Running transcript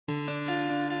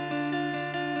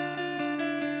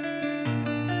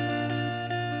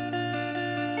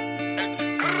Free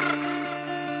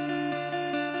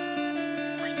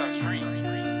times free.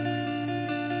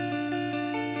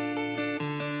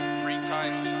 Free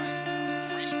time.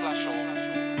 Free splash on.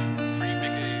 Free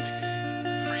big A.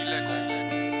 Free Lego.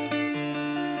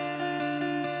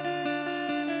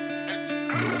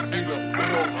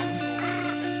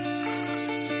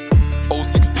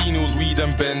 016 it was weed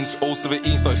and Benz.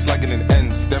 017 started slagging in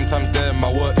ends. Them times there,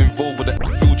 my work involved with the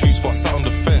fuel juice for I sat on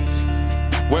the fence.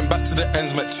 Went back to the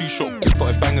ends, met two shot,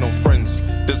 started banging on friends.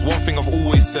 There's one thing I've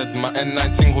always said, my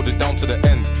N19 hold it down to the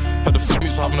end. Heard the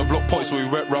flippers were having a block party, so we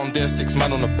went round there, 6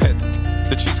 man on a ped.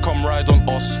 The cheese come ride on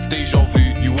us, deja vu,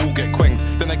 you all get quenged.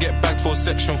 Then I get bagged for a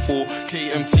section 4,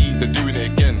 KMT, they're doing it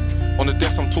again. On the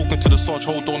desk I'm talking to the sarge,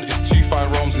 hold on, it's 2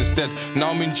 firearms instead.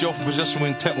 Now I'm in jail for possession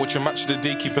with intent, watching match of the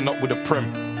day, keeping up with the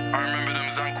prem. I remember them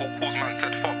Zanko calls, man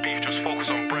said fuck beef, just focus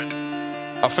on bread.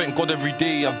 I thank God every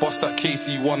day I bust that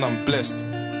KC1, I'm blessed.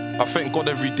 I thank God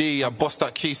every day I bust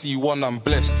that KC1, I'm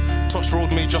blessed. Touch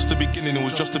road made just the beginning, it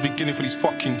was just the beginning for these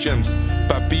fucking gems.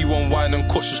 Bad B1 wine and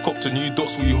Koch just copped a new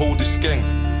dots where you hold this gang.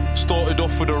 Started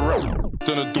off with a rap,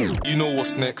 then a do, you know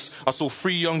what's next. I saw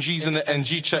 3 young G's in the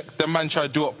NG check, them man tried to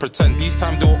do up pretend. These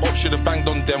time they were up, should've banged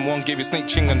on them, one gave his snake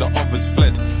ching and the others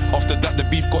fled. After that the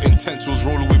beef got intense, was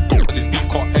rolling with gold, but this beef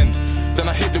can't end. Then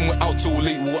I hit them, we're out till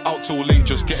late, we were out till late,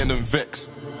 just getting them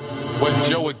vexed. Went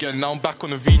jail again, now I'm back on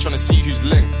the V trying to see who's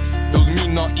linked. It was me,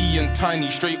 not E and Tiny,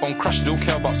 straight on crash, don't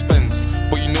care about spends.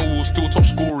 But you know we were still top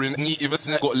scoring, and even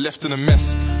got left in a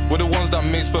mess. We're the ones that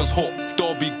made Spurs hot,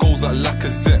 Derby goals like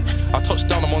Lacazette. I touch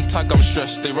down, I'm on tag, I'm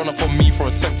stressed, they run up on me for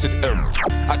attempted error.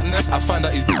 At next, I find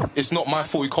out it's not my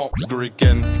fault, he can't order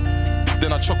again.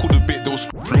 Then I chuckled a bit, they were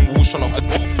screwing walls trying to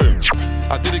off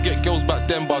it. I didn't get girls back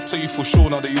then, but I'll tell you for sure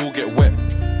now they all get wet.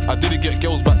 I didn't get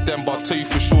girls back then, but I'll tell you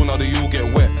for sure now they all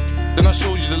get wet. Then I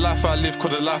showed you the life I live,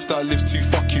 cause the life that I live's too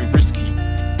fucking risky.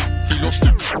 He lost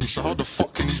it, so how the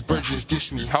fuck can these brethren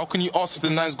dish me? How can you ask if the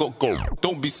nine's got gold?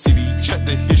 Don't be silly, check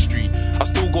the history. I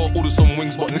still got orders on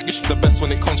wings, but niggas the best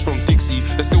when it comes from Dixie.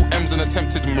 There's still M's and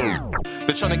attempted murder.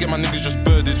 They're trying to get my niggas just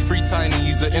birded. Free Tiny,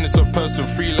 he's an innocent person.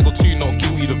 Free Lego 2, not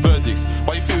guilty, the verdict.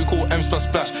 Why you feel we call M splash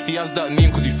splash? He has that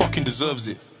name cause he fucking deserves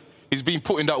it. He's been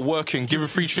putting that work in, giving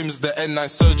free trims the N9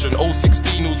 surgeon.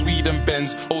 016 was weed and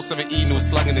Benz, 017 was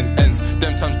slanging in ends.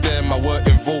 Them times there, my work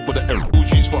involved, but the fuel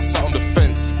juice for I sat on the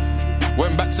fence.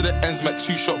 Went back to the ends, met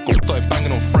 2 shot, started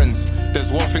banging on friends.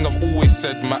 There's one thing I've always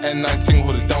said, my N19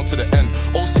 hold it down to the end.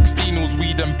 016 was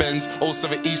weed and Benz,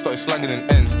 017 started slanging in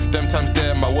ends. Them times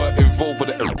there, my work involved, but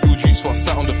the fuel juice for I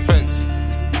sat on the fence.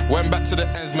 Went back to the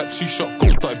ends, met 2 shot,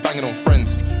 started banging on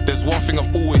friends. There's one thing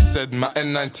I've always said, my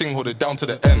N19 hold it down to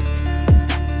the end.